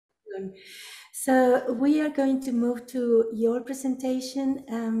So we are going to move to your presentation.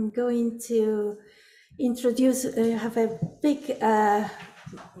 I'm going to introduce, have a big and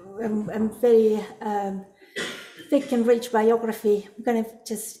very thick and rich biography. I'm going to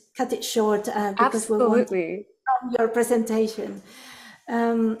just cut it short because we want from your presentation.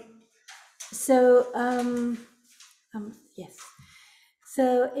 Yes.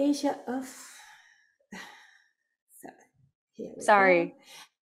 So Asia of, sorry.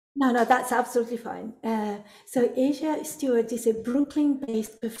 No, that's absolutely fine. So A.I.R Stewart is a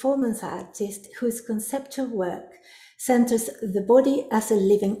Brooklyn-based performance artist whose conceptual work centers the body as a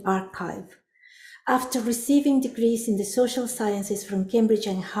living archive. After receiving degrees in the social sciences from Cambridge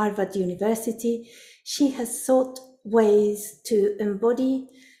and Harvard University, she has sought ways to embody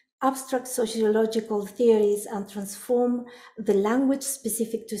abstract sociological theories and transform the language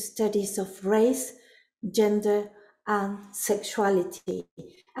specific to studies of race, gender, and sexuality,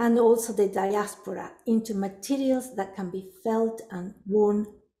 and also the diaspora into materials that can be felt and worn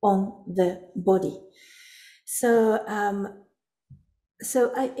on the body. So,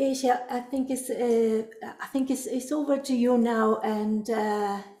 Asia, I think it's over to you now, and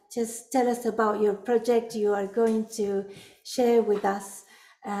just tell us about your project. You are going to share with us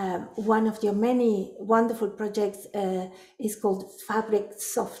one of your many wonderful projects. Is called Fabric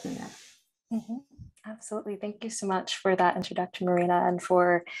Softener. Mm-hmm. Absolutely. Thank you so much for that introduction, Marina, and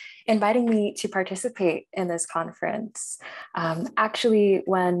for inviting me to participate in this conference. Actually,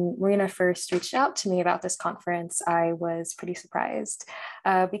 when Marina first reached out to me about this conference, I was pretty surprised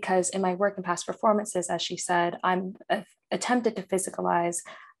because in my work and past performances, as she said, I'm attempted to physicalize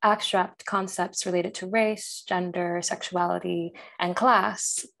abstract concepts related to race, gender, sexuality, and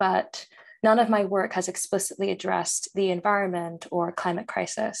class, but none of my work has explicitly addressed the environment or climate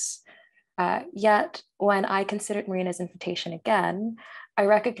crisis. Yet, when I considered Marina's invitation again, I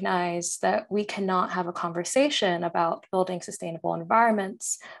recognized that we cannot have a conversation about building sustainable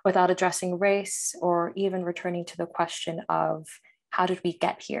environments without addressing race or even returning to the question of how did we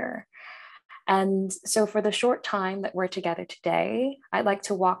get here? And so for the short time that we're together today, I'd like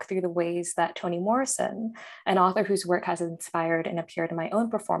to walk through the ways that Toni Morrison, an author whose work has inspired and appeared in my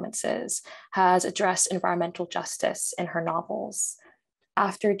own performances, has addressed environmental justice in her novels.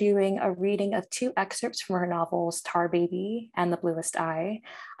 After doing a reading of 2 excerpts from her novels, Tar Baby and The Bluest Eye,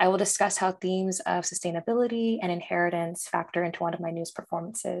 I will discuss how themes of sustainability and inheritance factor into one of my newest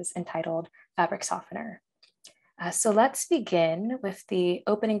performances entitled Fabric Softener. So let's begin with the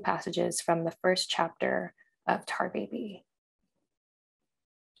opening passages from the first chapter of Tar Baby.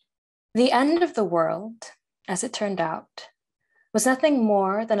 The end of the world, as it turned out, was nothing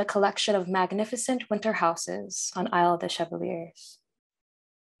more than a collection of magnificent winter houses on Isle des Chevaliers.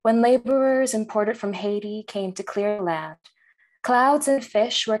 When laborers imported from Haiti came to clear the land, clouds and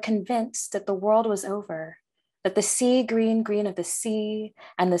fish were convinced that the world was over, that the sea green green of the sea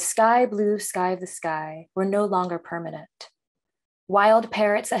and the sky blue sky of the sky were no longer permanent. Wild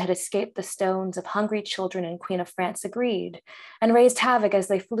parrots that had escaped the stones of hungry children in Queen of France agreed and raised havoc as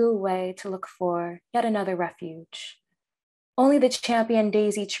they flew away to look for yet another refuge. Only the champion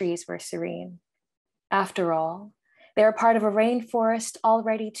daisy trees were serene. After all, they are part of a rainforest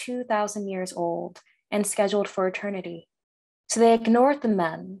already 2,000 years old and scheduled for eternity. So they ignored the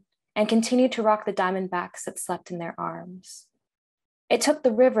men and continued to rock the diamondbacks that slept in their arms. It took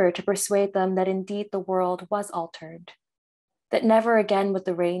the river to persuade them that indeed the world was altered, that never again would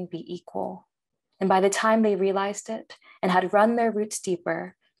the rain be equal. And by the time they realized it and had run their roots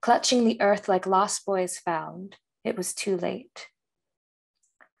deeper, clutching the earth like lost boys found, it was too late.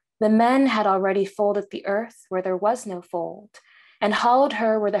 The men had already folded the earth where there was no fold and hollowed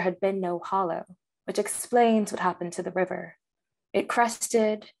her where there had been no hollow, which explains what happened to the river. It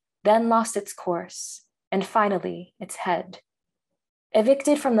crested, then lost its course, and finally its head.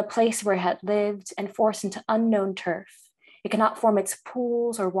 Evicted from the place where it had lived and forced into unknown turf, it could not form its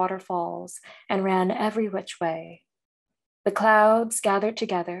pools or waterfalls and ran every which way. The clouds gathered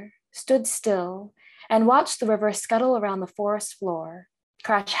together, stood still, and watched the river scuttle around the forest floor,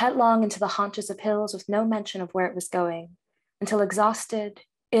 crash headlong into the haunches of hills with no mention of where it was going, until exhausted,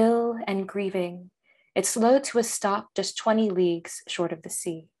 ill, and grieving, it slowed to a stop just 20 leagues short of the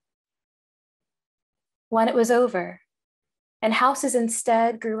sea. When it was over, and houses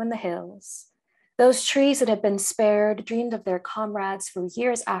instead grew in the hills, those trees that had been spared dreamed of their comrades for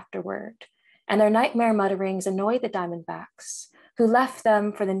years afterward, and their nightmare mutterings annoyed the diamondbacks, who left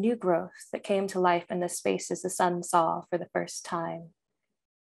them for the new growth that came to life in the spaces the sun saw for the first time.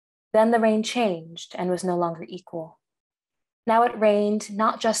 Then the rain changed and was no longer equal. Now it rained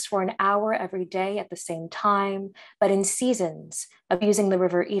not just for an hour every day at the same time, but in seasons, abusing the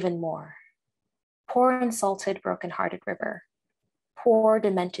river even more. Poor insulted, broken-hearted river. Poor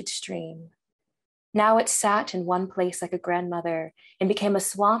demented stream. Now it sat in one place like a grandmother and became a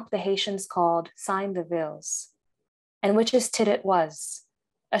swamp the Haitians called Seine de Villes. And witch's tit it was,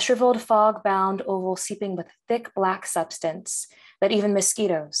 a shriveled fog-bound oval seeping with thick black substance that even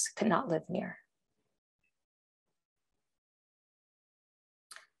mosquitoes could not live near.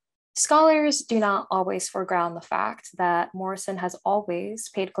 Scholars do not always foreground the fact that Morrison has always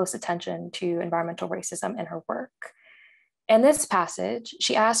paid close attention to environmental racism in her work. In this passage,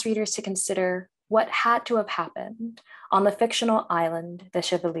 she asks readers to consider what had to have happened on the fictional island, the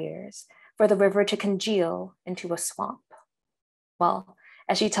Chevaliers, for the river to congeal into a swamp. Well,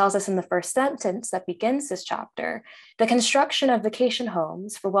 as she tells us in the first sentence that begins this chapter, the construction of vacation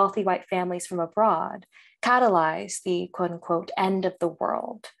homes for wealthy white families from abroad catalyzed the quote unquote end of the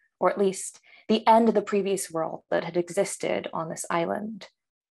world, or at least the end of the previous world that had existed on this island.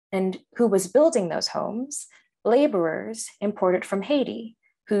 And who was building those homes? Laborers imported from Haiti,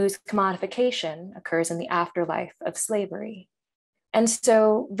 whose commodification occurs in the afterlife of slavery. And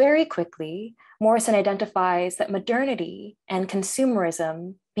so very quickly, Morrison identifies that modernity and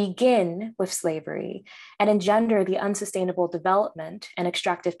consumerism begin with slavery and engender the unsustainable development and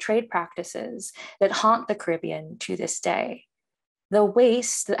extractive trade practices that haunt the Caribbean to this day. The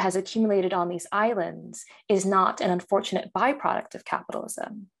waste that has accumulated on these islands is not an unfortunate byproduct of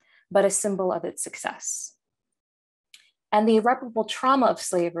capitalism, but a symbol of its success. And the irreparable trauma of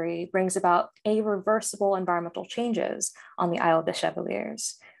slavery brings about irreversible environmental changes on the Isle des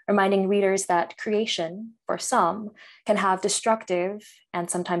Chevaliers, reminding readers that creation, for some, can have destructive and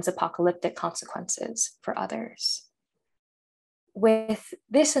sometimes apocalyptic consequences for others. With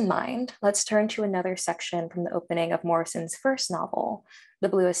this in mind, let's turn to another section from the opening of Morrison's first novel, The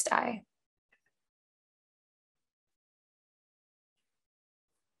Bluest Eye.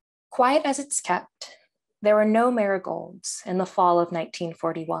 Quiet as it's kept, there were no marigolds in the fall of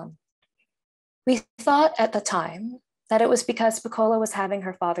 1941. We thought at the time that it was because Piccola was having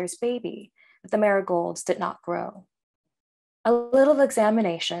her father's baby that the marigolds did not grow. A little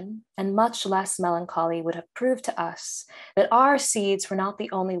examination and much less melancholy would have proved to us that our seeds were not the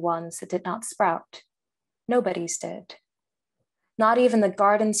only ones that did not sprout. Nobody's did. Not even the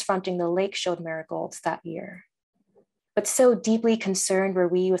gardens fronting the lake showed marigolds that year. But so deeply concerned were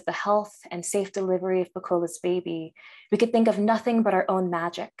we with the health and safe delivery of Piccola's baby, we could think of nothing but our own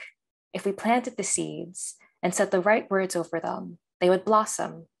magic. If we planted the seeds and said the right words over them, they would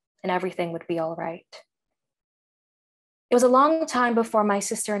blossom and everything would be all right. It was a long time before my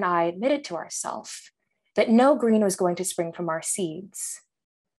sister and I admitted to ourselves that no green was going to spring from our seeds.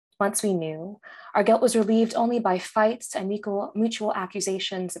 Once we knew, our guilt was relieved only by fights and mutual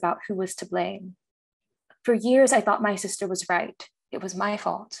accusations about who was to blame. For years, I thought my sister was right. It was my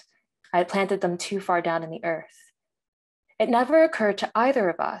fault. I had planted them too far down in the earth. It never occurred to either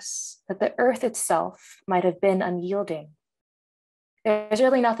of us that the earth itself might have been unyielding. There's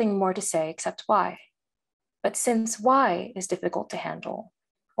really nothing more to say except why. But since why is difficult to handle,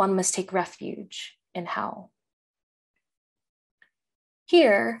 one must take refuge in how.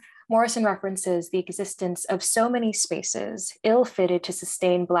 Here, Morrison references the existence of so many spaces ill-fitted to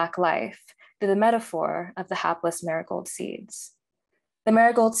sustain Black life through the metaphor of the hapless marigold seeds. The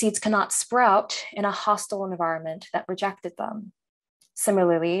marigold seeds cannot sprout in a hostile environment that rejected them.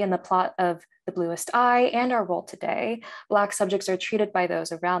 Similarly, in the plot of The Bluest Eye and our world today, Black subjects are treated by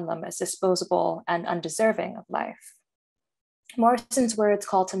those around them as disposable and undeserving of life. Morrison's words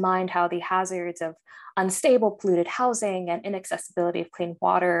call to mind how the hazards of unstable, polluted housing and inaccessibility of clean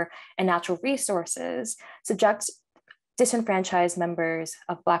water and natural resources subject disenfranchised members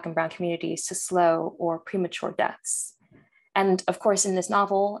of Black and Brown communities to slow or premature deaths. And of course, in this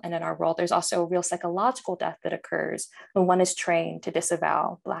novel and in our world, there's also a real psychological death that occurs when one is trained to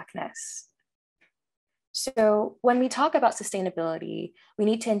disavow Blackness. So when we talk about sustainability, we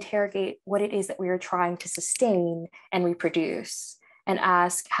need to interrogate what it is that we are trying to sustain and reproduce, and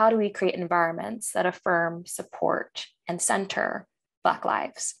ask, how do we create environments that affirm, support, and center Black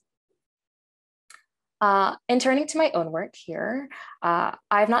lives? In turning to my own work here,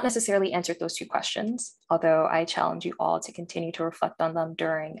 I've not necessarily answered those two questions, although I challenge you all to continue to reflect on them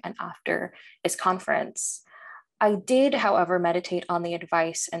during and after this conference. I did, however, meditate on the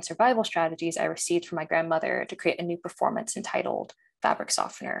advice and survival strategies I received from my grandmother to create a new performance entitled Fabric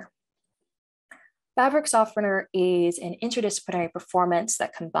Softener. Fabric Softener is an interdisciplinary performance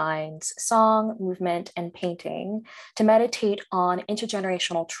that combines song, movement, and painting to meditate on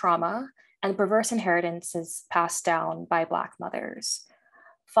intergenerational trauma and perverse inheritances passed down by Black mothers.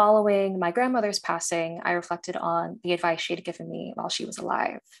 Following my grandmother's passing, I reflected on the advice she had given me while she was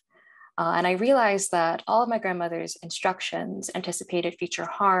alive. And I realized that all of my grandmother's instructions anticipated future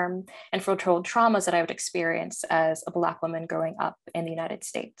harm and foretold traumas that I would experience as a Black woman growing up in the United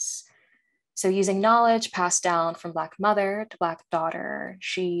States. So using knowledge passed down from Black mother to Black daughter,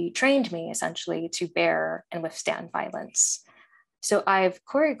 she trained me essentially to bear and withstand violence. So I've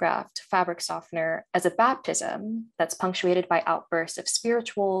choreographed fabric softener as a baptism that's punctuated by outbursts of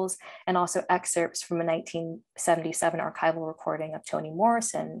spirituals and also excerpts from a 1977 archival recording of Toni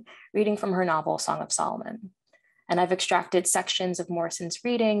Morrison reading from her novel Song of Solomon. And I've extracted sections of Morrison's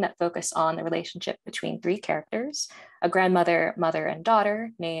reading that focus on the relationship between three characters, a grandmother, mother, and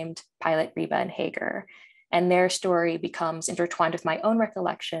daughter named Pilot, Reba, and Hagar. And their story becomes intertwined with my own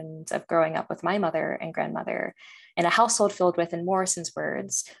recollections of growing up with my mother and grandmother in a household filled with, in Morrison's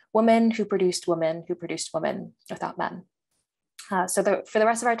words, women who produced women without men. For the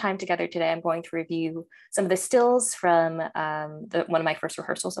rest of our time together today, I'm going to review some of the stills from one of my first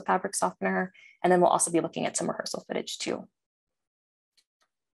rehearsals of fabric softener, and then we'll also be looking at some rehearsal footage too.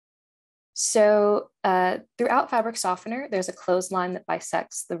 So throughout fabric softener, there's a clothesline that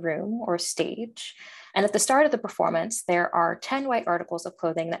bisects the room or stage. And at the start of the performance, there are 10 white articles of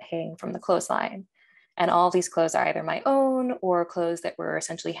clothing that hang from the clothesline. And all of these clothes are either my own or clothes that were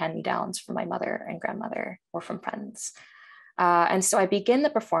essentially hand-me-downs from my mother and grandmother or from friends. And so I begin the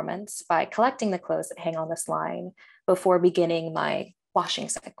performance by collecting the clothes that hang on this line before beginning my washing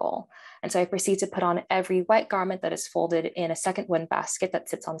cycle. And so I proceed to put on every white garment that is folded in a second wind basket that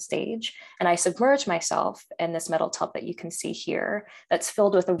sits on stage. And I submerge myself in this metal tub that you can see here that's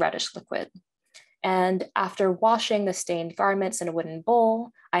filled with a reddish liquid. And after washing the stained garments in a wooden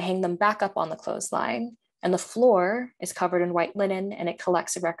bowl, I hang them back up on the clothesline. And the floor is covered in white linen, and it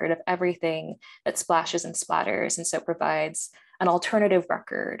collects a record of everything that splashes and splatters. And so it provides an alternative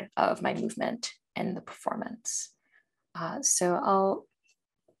record of my movement in the performance. So I'll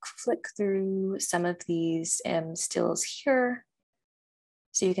flick through some of these stills here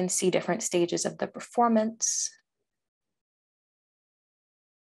so you can see different stages of the performance.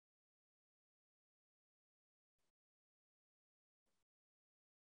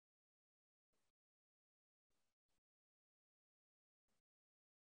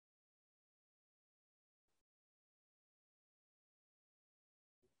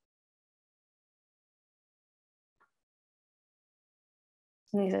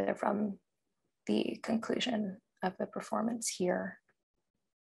 These are from the conclusion of the performance here.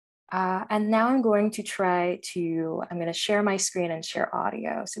 And now I'm going to I'm going to share my screen and share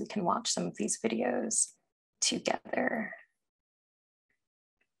audio so we can watch some of these videos together.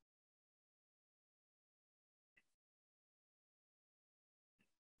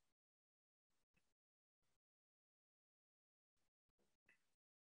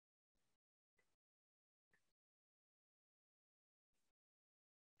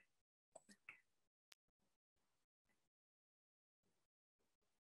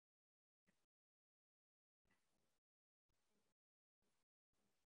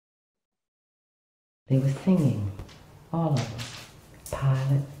 They were singing, all of them,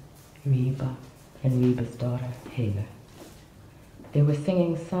 Pilot, Reba, and Reba's daughter, Hagar. They were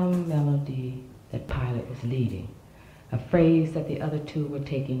singing some melody that Pilot was leading, a phrase that the other two were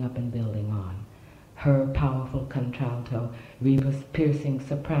taking up and building on. Her powerful contralto, Reba's piercing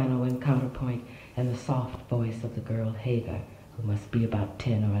soprano and counterpoint, and the soft voice of the girl Hagar, who must be about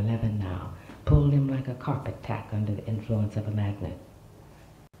 10 or 11 now, pulled him like a carpet tack under the influence of a magnet.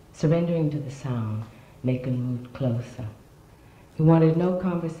 Surrendering to the sound, Macon moved closer. He wanted no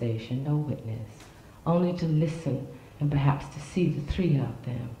conversation, no witness, only to listen and perhaps to see the three of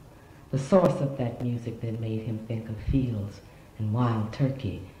them, the source of that music that made him think of fields and wild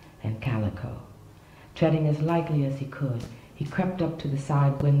turkey and calico. Treading as lightly as he could, he crept up to the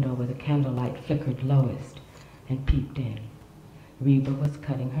side window where the candlelight flickered lowest and peeped in. Reba was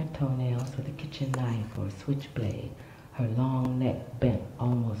cutting her toenails with a kitchen knife or a switchblade, her long neck bent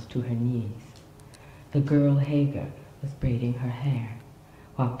almost to her knees. The girl Hagar was braiding her hair,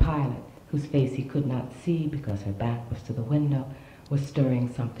 while Pilot, whose face he could not see because her back was to the window, was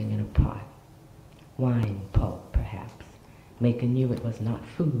stirring something in a pot. Wine pulp, perhaps. Macon knew it was not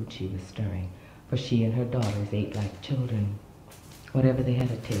food she was stirring, for she and her daughters ate like children, whatever they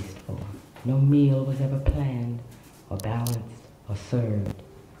had a taste for. No meal was ever planned, or balanced, or served,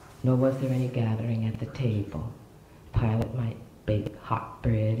 nor was there any gathering at the table. Pilot might bake hot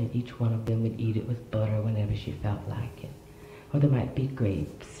bread, and each one of them would eat it with butter whenever she felt like it. Or there might be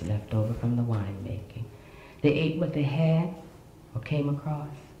grapes left over from the wine making. They ate what they had or came across,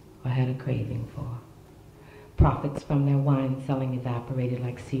 or had a craving for. Profits from their wine selling evaporated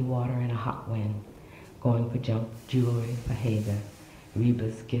like seawater in a hot wind, going for junk jewelry for Hagar,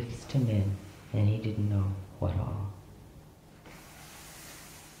 Reba's gifts to men, and he didn't know what all.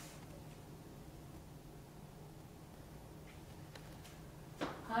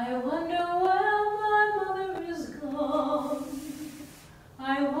 I wonder where my mother is gone.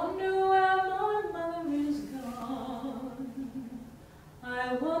 I wonder where my mother is gone.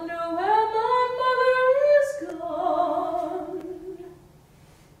 I wonder where my mother is gone.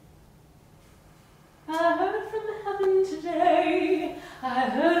 I heard from heaven today. I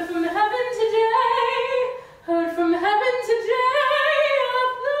heard from heaven today. Heard from heaven today. I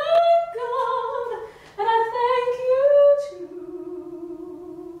thank God and I thank you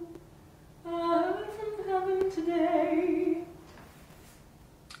too. I heard from heaven today.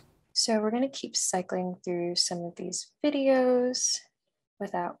 So we're going to keep cycling through some of these videos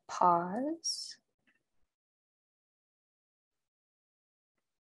without pause.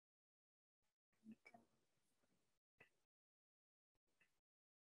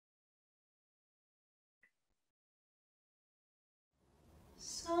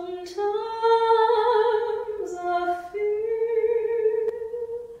 Sometimes I feel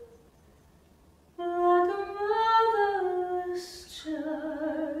like a motherless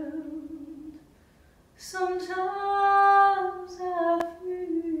child. Sometimes I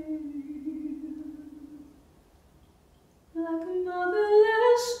feel like a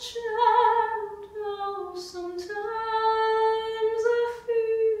motherless child. Oh, sometimes I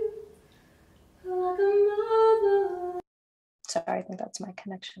feel like a motherless Sorry, I think that's my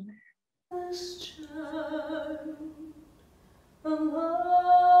connection there. child. A long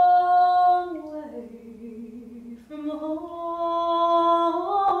way from home.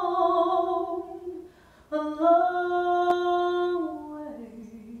 A long way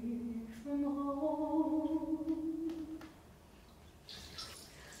from home.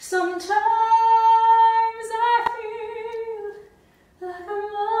 Sometimes I feel like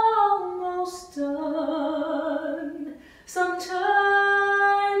I'm almost done. Sometimes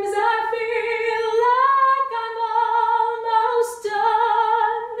I feel like I'm almost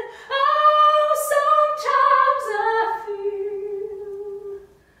done. Oh, sometimes I feel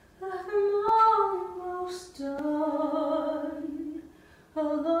like I'm almost done. A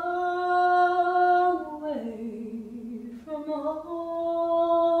long way from home.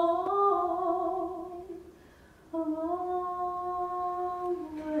 A long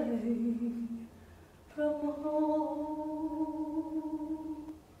way from home.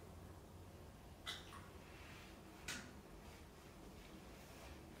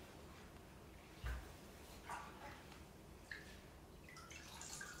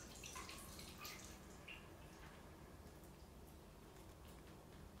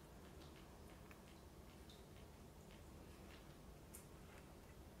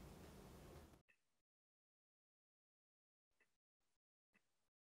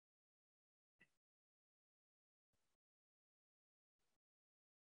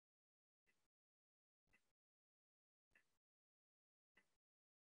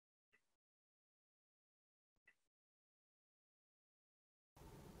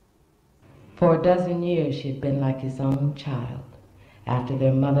 For a dozen years she had been like his own child. After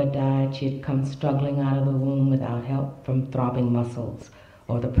their mother died, she had come struggling out of the womb without help from throbbing muscles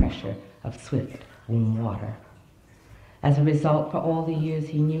or the pressure of swift womb water. As a result, for all the years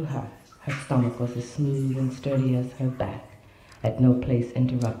he knew her, her stomach was as smooth and sturdy as her back, at no place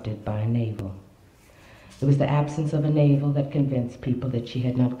interrupted by a navel. It was the absence of a navel that convinced people that she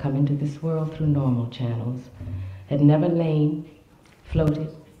had not come into this world through normal channels, had never lain,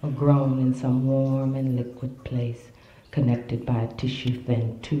 floated, or grown in some warm and liquid place, connected by a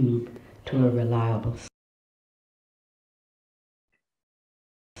tissue-thin tube to a reliable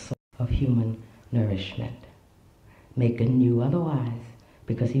source of human nourishment. Macon knew otherwise,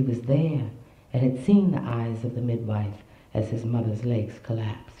 because he was there and had seen the eyes of the midwife as his mother's legs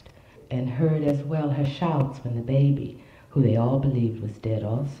collapsed, and heard as well her shouts when the baby, who they all believed was dead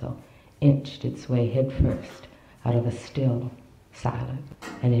also, inched its way headfirst out of a still, silent,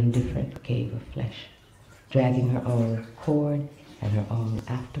 and indifferent cave of flesh, dragging her own cord and her own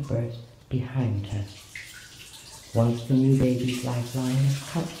afterbirth behind her. Once the new baby's lifeline was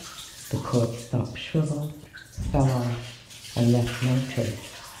cut, the cord stump shriveled, fell off, and left no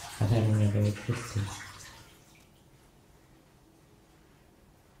trace of having ever existed.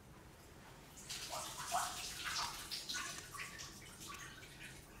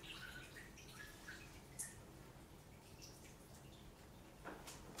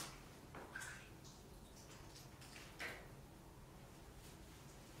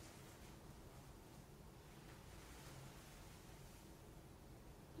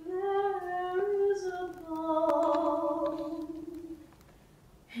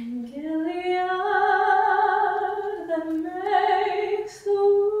 in Gilead that makes the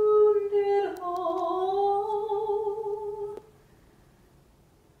wounded whole.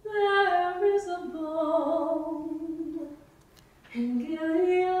 There is a balm in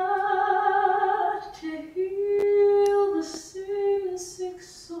Gilead to heal the sin-sick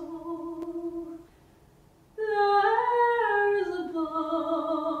soul. There is a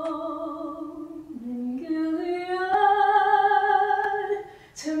balm in Gilead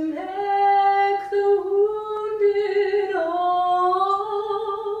to make the wounded whole.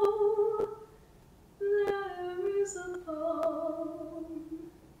 There is a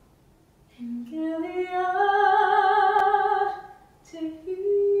balm in Gilead to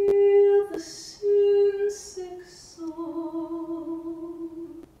heal the sin-sick soul.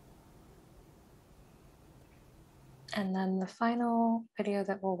 And then the final video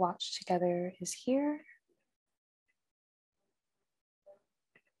that we'll watch together is here.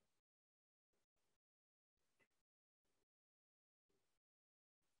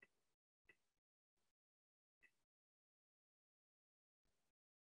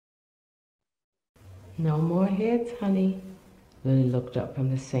 No more heads, honey. Lily looked up from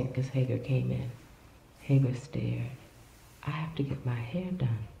the sink as Hagar came in. Hagar stared. I have to get my hair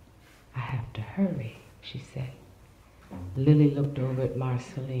done. I have to hurry, she said. Lily looked over at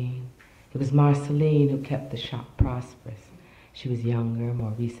Marceline. It was Marceline who kept the shop prosperous. She was younger,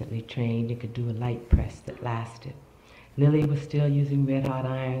 more recently trained, and could do a light press that lasted. Lily was still using red-hot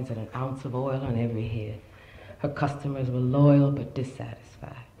irons and an ounce of oil on every head. Her customers were loyal but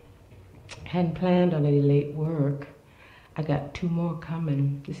dissatisfied. I hadn't planned on any late work. I got 2 more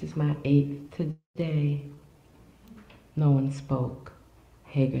coming. This is my 8th today. No one spoke.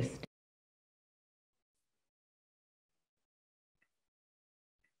 Hagar stared.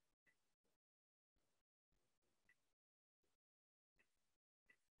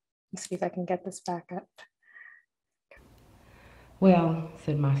 Let's see if I can get this back up. Well,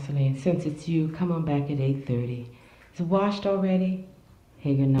 said Marceline, since it's you, come on back at 8:30. Is it washed already?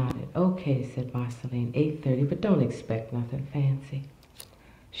 Hagar nodded. Okay, said Marceline, 8:30, but don't expect nothing fancy.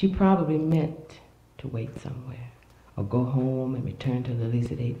 She probably meant to wait somewhere, or go home and return to Lily's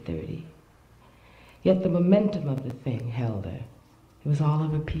at 8:30. Yet the momentum of the thing held her. It was all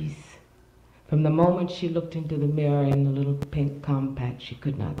of a piece. From the moment she looked into the mirror in the little pink compact, she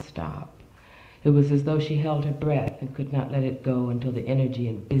could not stop. It was as though she held her breath and could not let it go until the energy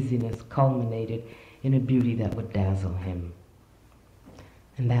and busyness culminated in a beauty that would dazzle him.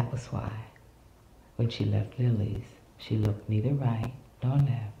 And that was why, when she left Lily's, she looked neither right nor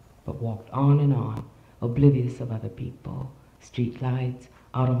left, but walked on and on, oblivious of other people, street lights,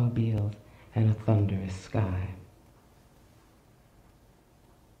 automobiles, and a thunderous sky.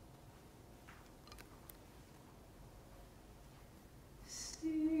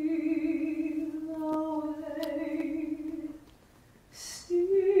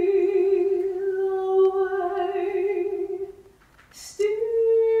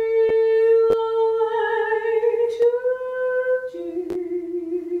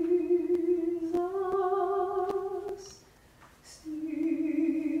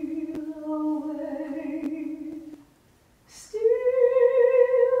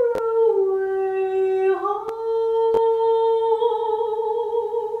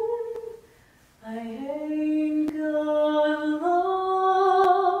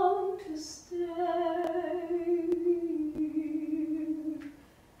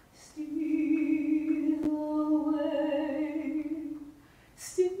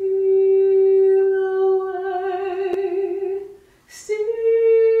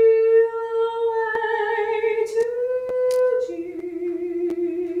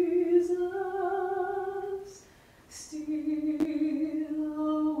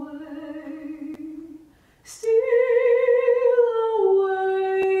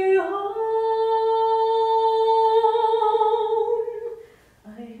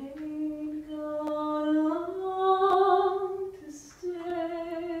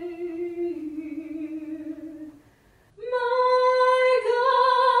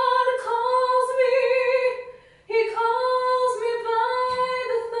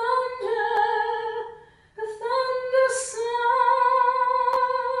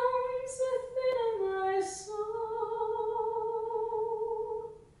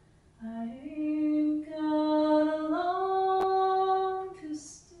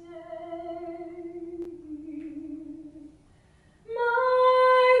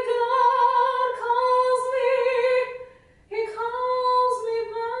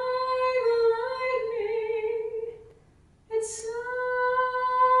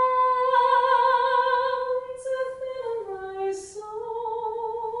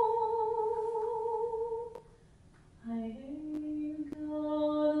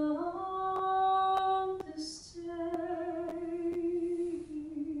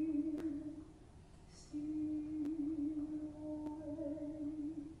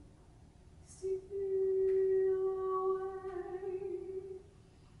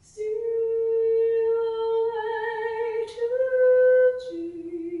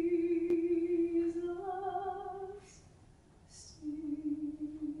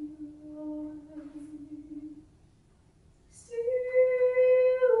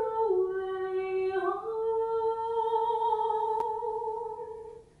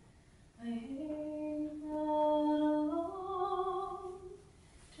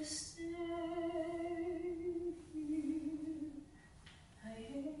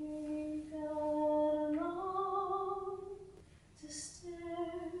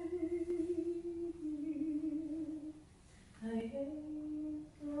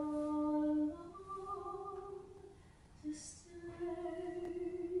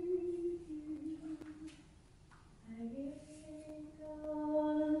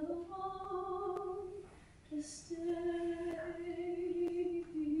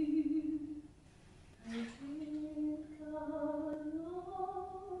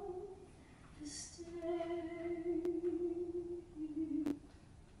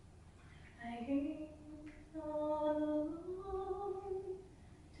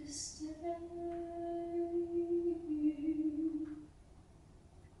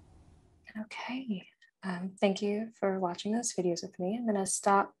 thank you for watching those videos with me. I'm going to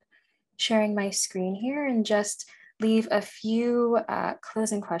stop sharing my screen here and just leave a few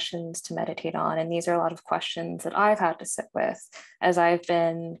closing questions to meditate on. And these are a lot of questions that I've had to sit with as I've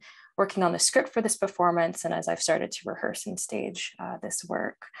been working on the script for this performance and as I've started to rehearse and stage this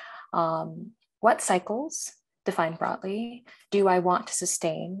work. What cycles, defined broadly, do I want to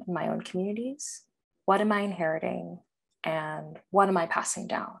sustain in my own communities? What am I inheriting? And what am I passing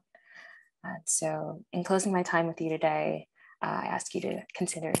down? And so in closing my time with you today, I ask you to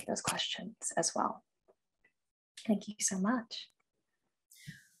consider those questions as well. Thank you so much.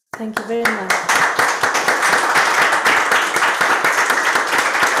 Thank you very much.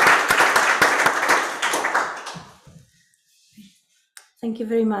 Thank you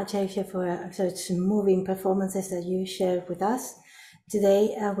very much, Aisha, for such moving performances that you shared with us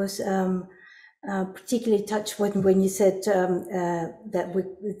today. I was particularly touched when you said that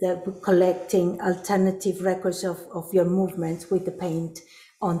we're collecting alternative records of your movements with the paint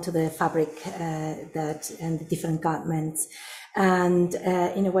onto the fabric and the different garments, and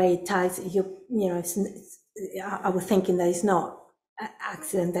in a way it ties I was thinking that it's not an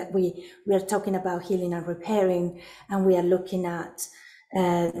accident that we are talking about healing and repairing, and we are looking at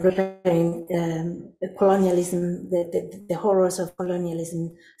repairing colonialism, the horrors of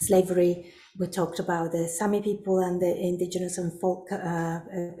colonialism, slavery. We talked about the Sami people and the indigenous and folk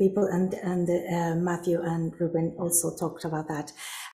people, and Matthew and Ruben also talked about that.